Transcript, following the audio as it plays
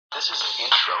This is an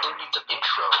intro. Who needs an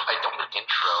intro? I don't need an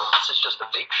intro. This is just a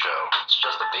vape show. It's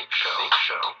just a vape show. Vape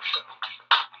show.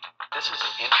 This is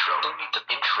an intro. Who needs an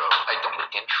intro? I don't need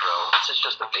an intro. This is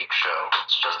just a vape show.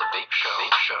 It's just a vape show.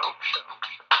 Vape show.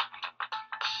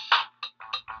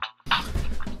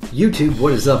 YouTube,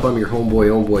 what is up? I'm your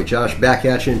homeboy Josh, back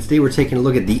at you, and today we're taking a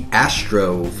look at the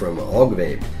Astro from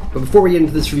Augvape. But before we get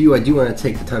into this review, I do want to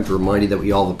take the time to remind you that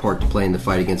we all have a part to play in the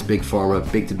fight against Big Pharma,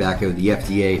 Big Tobacco, the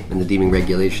FDA, and the deeming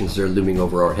regulations that are looming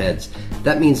over our heads.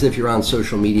 That means that if you're on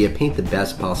social media, paint the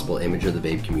best possible image of the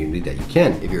vape community that you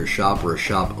can. If you're a shop or a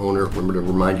shop owner, remember to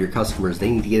remind your customers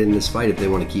they need to get in this fight if they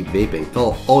want to keep vaping.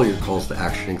 Follow all your calls to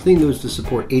action, including those to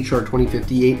support HR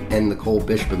 2058 and the Cole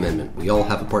Bishop Amendment. We all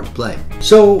have a part to play.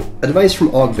 So, a device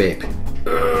from Augvape.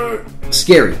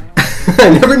 Scary. I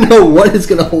never know what is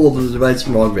going to hold with a device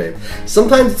from Augvape.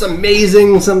 Sometimes it's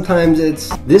amazing, sometimes it's...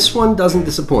 This one doesn't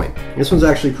disappoint. This one's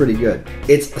actually pretty good.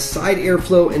 It's a side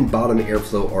airflow and bottom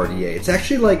airflow RDA. It's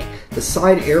actually like, the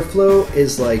side airflow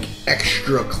is like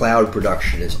extra cloud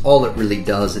production is all it really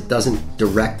does. It doesn't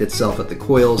direct itself at the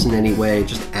coils in any way, it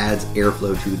just adds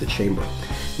airflow to the chamber.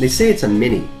 And they say it's a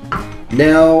mini.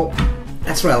 Now,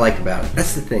 that's what I like about it.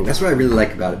 That's the thing, that's what I really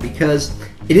like about it, because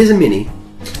it is a mini,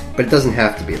 but it doesn't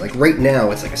have to be. Like right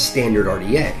now, it's like a standard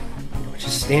RDA, which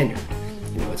is standard.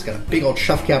 It's got a big old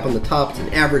chuff cap on the top. It's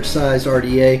an average size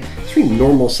RDA. It's a pretty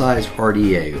normal size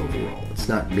RDA overall. It's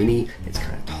not mini. It's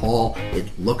kind of tall. It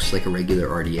looks like a regular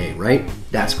RDA, right?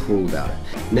 That's cool about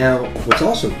it. Now, what's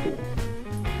also cool,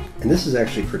 and this is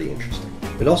actually pretty interesting,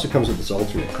 it also comes with this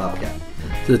alternate top cap.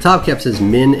 So the top cap says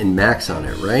min and max on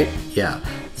it, right? Yeah.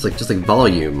 It's like just like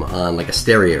volume on like a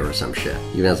stereo or some shit.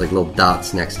 Even has like little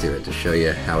dots next to it to show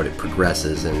you how it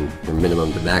progresses and from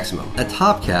minimum to maximum. A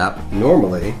top cap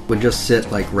normally would just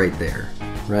sit like right there,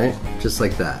 right? Just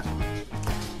like that.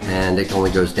 And it only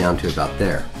goes down to about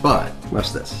there. But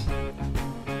watch this.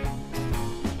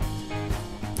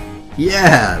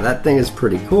 Yeah, that thing is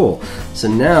pretty cool. So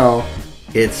now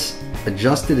it's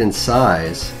adjusted in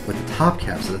size with the top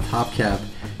cap. So the top cap,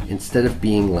 instead of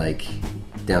being like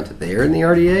down to there in the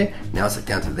RDA, now it's like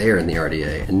down to there in the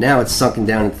RDA, and now it's sunken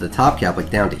down into the top cap, like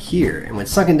down to here. And when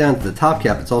it's sunken down to the top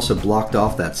cap, it's also blocked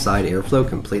off that side airflow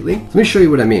completely. Let me show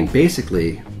you what I mean.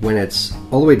 Basically, when it's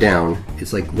all the way down,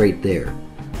 it's like right there,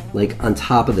 like on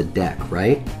top of the deck,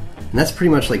 right? And that's pretty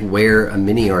much like where a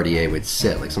mini RDA would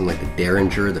sit, like something like the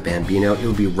Derringer, the Bambino. It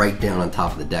would be right down on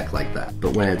top of the deck like that.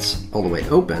 But when it's all the way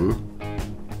open,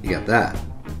 you got that.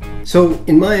 So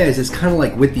in my eyes, it's kind of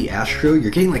like with the Astro, you're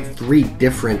getting like three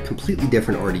different, completely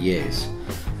different RDAs.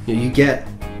 You get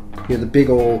the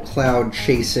big old cloud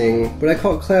chasing. Would I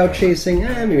call it cloud chasing?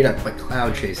 Maybe not quite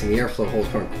cloud chasing. The airflow holes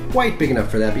aren't quite big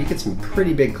enough for that, but you get some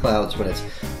pretty big clouds when it's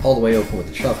all the way open with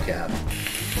the chuff cap.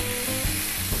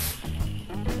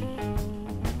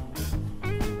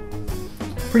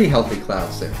 Pretty healthy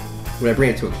clouds there. Would I bring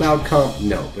it to a cloud comp?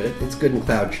 No, but it's good in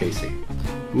cloud chasing.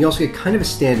 And you also get kind of a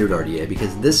standard RDA,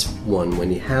 because this one,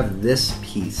 when you have this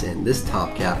piece in, this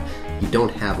top cap, you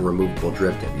don't have a removable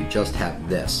drip tip, you just have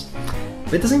this.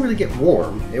 But it doesn't really get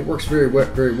warm, it works very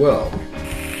well.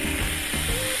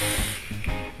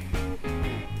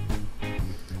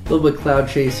 A little bit cloud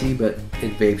chasey, but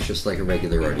it vapes just like a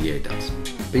regular RDA does.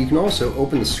 But you can also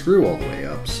open the screw all the way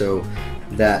up, so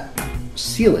that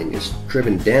sealing is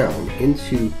driven down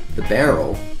into the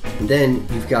barrel, and then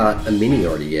you've got a mini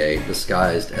RDA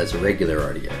disguised as a regular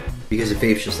RDA, because it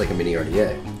vapes just like a mini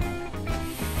RDA.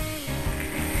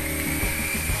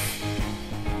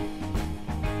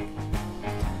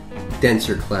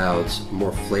 Denser clouds,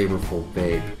 more flavorful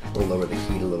vape. We'll lower the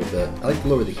heat a little bit. I like to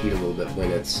lower the heat a little bit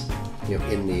when it's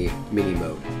in the mini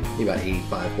mode. Maybe about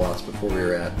 85 watts before we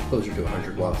were at closer to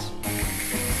 100 watts.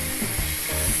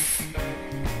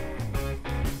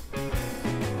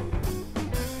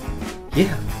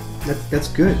 Yeah, that's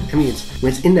good. I mean,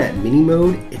 when it's in that mini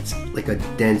mode, it's like a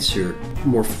denser,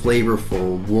 more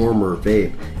flavorful, warmer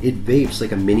vape. It vapes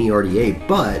like a mini RDA,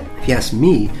 but if you ask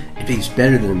me, it vapes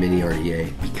better than a mini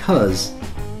RDA because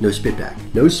no spitback.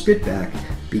 No spitback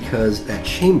because that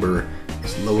chamber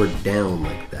is lowered down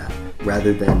like that.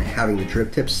 Rather than having the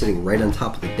drip tip sitting right on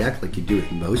top of the deck like you do with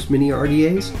most mini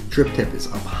RDAs, drip tip is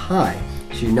up high.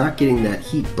 So you're not getting that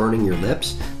heat burning your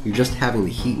lips, you're just having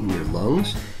the heat in your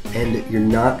lungs, and you're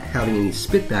not having any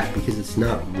spitback because it's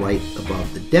not right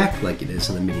above the deck like it is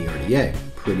in a mini RDA.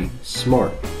 Pretty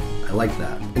smart. I like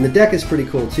that. And the deck is pretty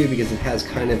cool too, because it has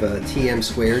kind of a TM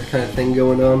squared kind of thing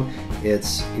going on.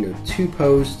 It's two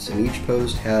posts, and each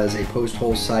post has a post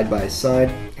hole side by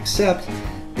side, except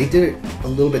they did it a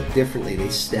little bit differently. They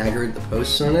staggered the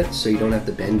posts on it so you don't have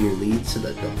to bend your leads so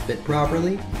that they'll fit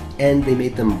properly, and they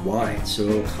made them wide so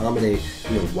it'll accommodate,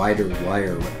 you know, wider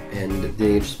wire, and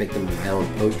they just make them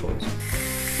round post holes.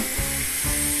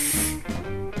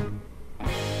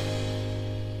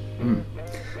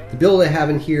 The build I have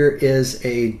in here is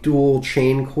a dual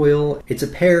chain coil. It's a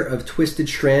pair of twisted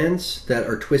strands that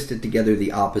are twisted together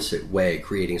the opposite way,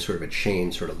 creating sort of a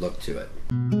chain sort of look to it.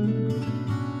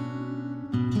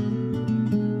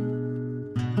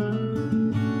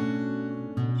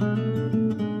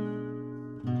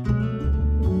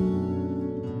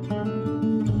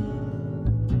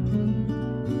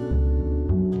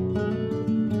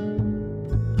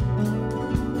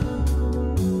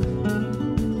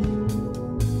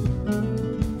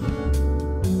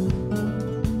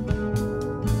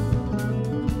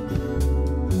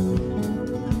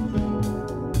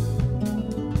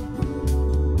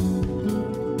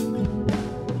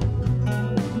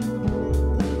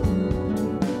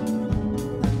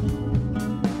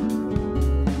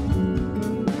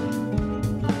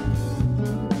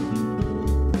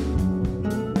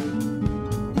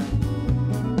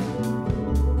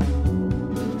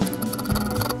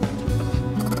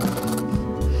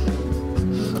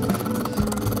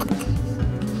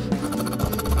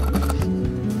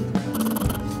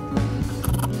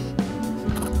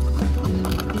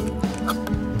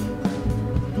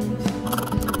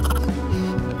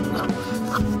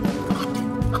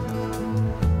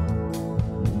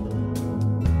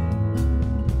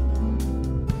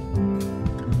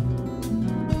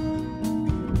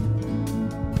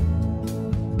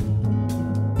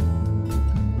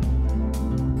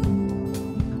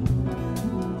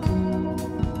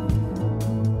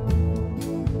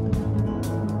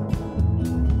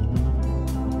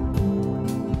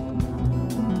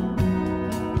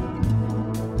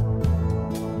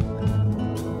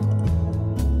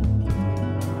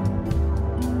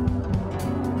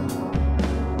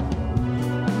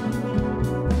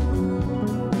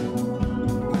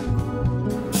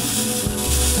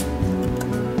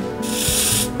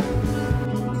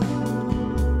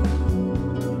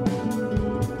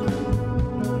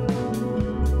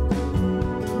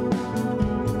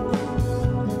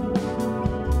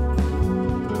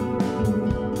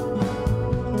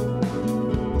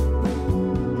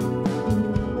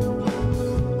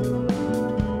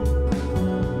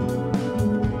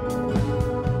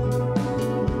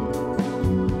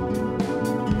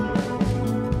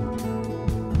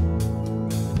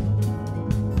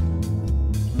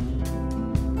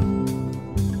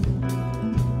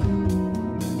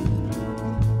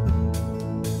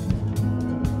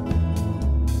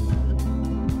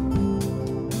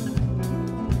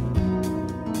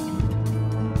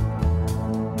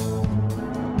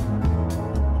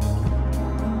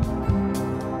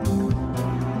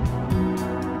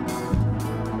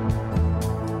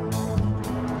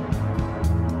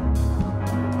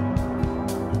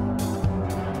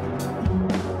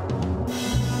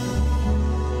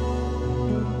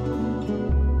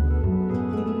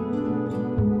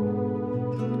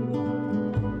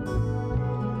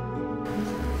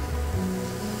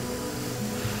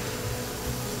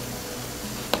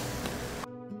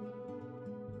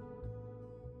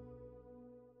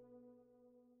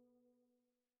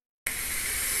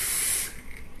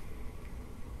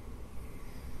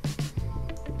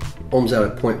 Ohms out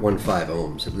at 0.15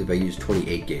 ohms. I believe I used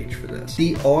 28 gauge for this.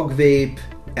 The Augvape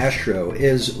Astro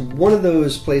is one of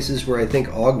those places where I think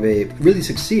Augvape really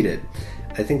succeeded.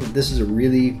 I think that this is a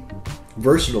really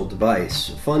versatile device,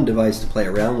 fun device to play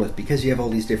around with because you have all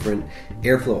these different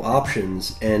airflow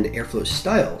options and airflow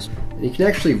styles. And you can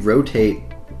actually rotate,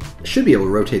 should be able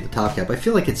to rotate the top cap. I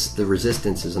feel like it's the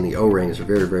resistances on the O-rings are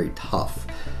very, very tough.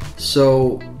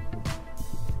 So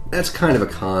that's kind of a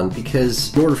con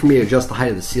because in order for me to adjust the height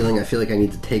of the ceiling, I feel like I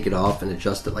need to take it off and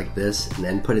adjust it like this and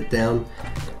then put it down.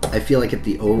 I feel like if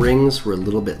the O-rings were a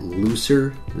little bit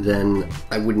looser, then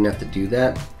I wouldn't have to do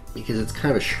that because it's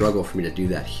kind of a struggle for me to do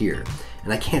that here.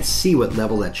 And I can't see what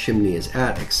level that chimney is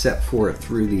at except for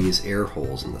through these air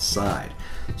holes in the side.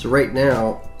 So right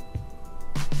now,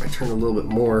 if I turn a little bit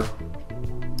more,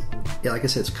 yeah, like I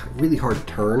said, it's really hard to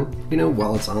turn, you know,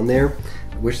 while it's on there.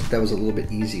 I wish that was a little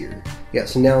bit easier. Yeah,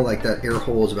 so now like that air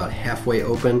hole is about halfway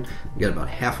open. You got about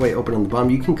halfway open on the bottom.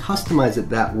 You can customize it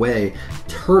that way,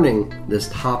 turning this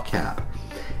top cap.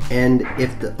 And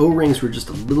if the O-rings were just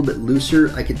a little bit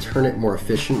looser, I could turn it more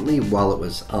efficiently while it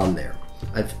was on there.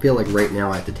 I feel like right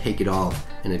now I have to take it off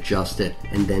and adjust it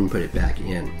and then put it back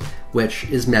in, which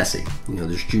is messy. You know,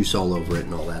 there's juice all over it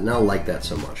and all that, and I don't like that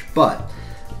so much. But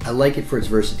I like it for its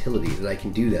versatility, that I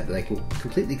can do that I can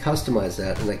completely customize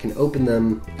that, and I can open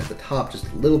them at the top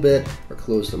just a little bit, or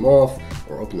close them off,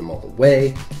 or open them all the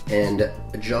way, and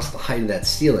adjust the height of that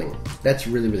ceiling. That's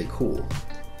really, really cool.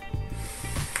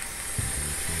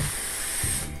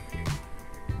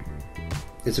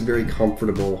 It's a very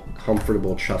comfortable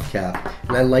chuff cap,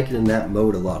 and I like it in that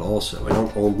mode a lot also. I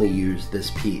don't only use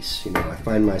this piece, you know, I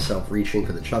find myself reaching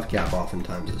for the chuff cap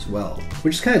oftentimes as well.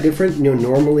 Which is kind of different, you know,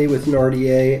 normally with an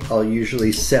RDA, I'll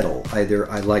usually settle. Either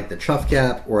I like the chuff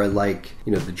cap, or I like,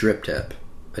 you know, the drip tip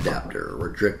adapter, or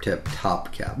drip tip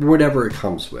top cap, or whatever it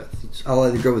comes with. I'll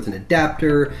either go with an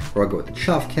adapter, or I'll go with the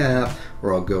chuff cap,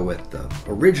 or I'll go with the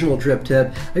original drip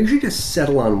tip. I usually just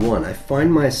settle on one. I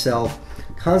find myself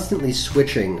constantly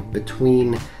switching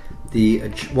between the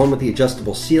one with the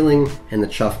adjustable ceiling and the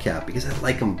chuff cap, because I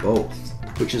like them both,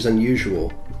 which is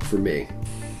unusual for me.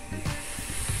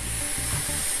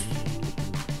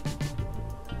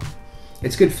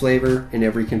 It's good flavor in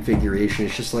every configuration.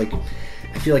 It's just like,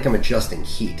 I feel like I'm adjusting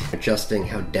heat, adjusting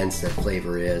how dense that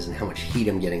flavor is and how much heat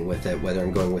I'm getting with it, whether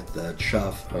I'm going with the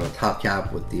chuff top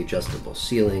cap with the adjustable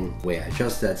ceiling. The way I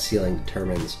adjust that ceiling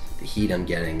determines the heat I'm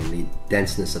getting and the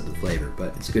denseness of the flavor,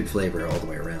 but it's good flavor all the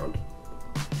way around.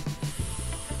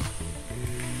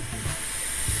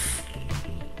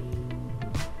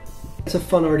 It's a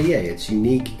fun RDA. It's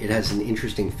unique. It has an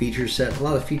interesting feature set. A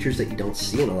lot of features that you don't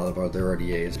see in a lot of other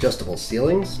RDAs. Adjustable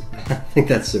ceilings. I think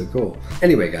that's so cool.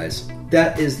 Anyway, guys,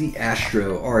 that is the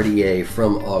Astro RDA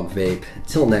from Augvape.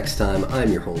 Till next time,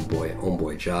 I'm your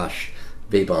homeboy Josh.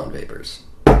 Vape on, Vapers.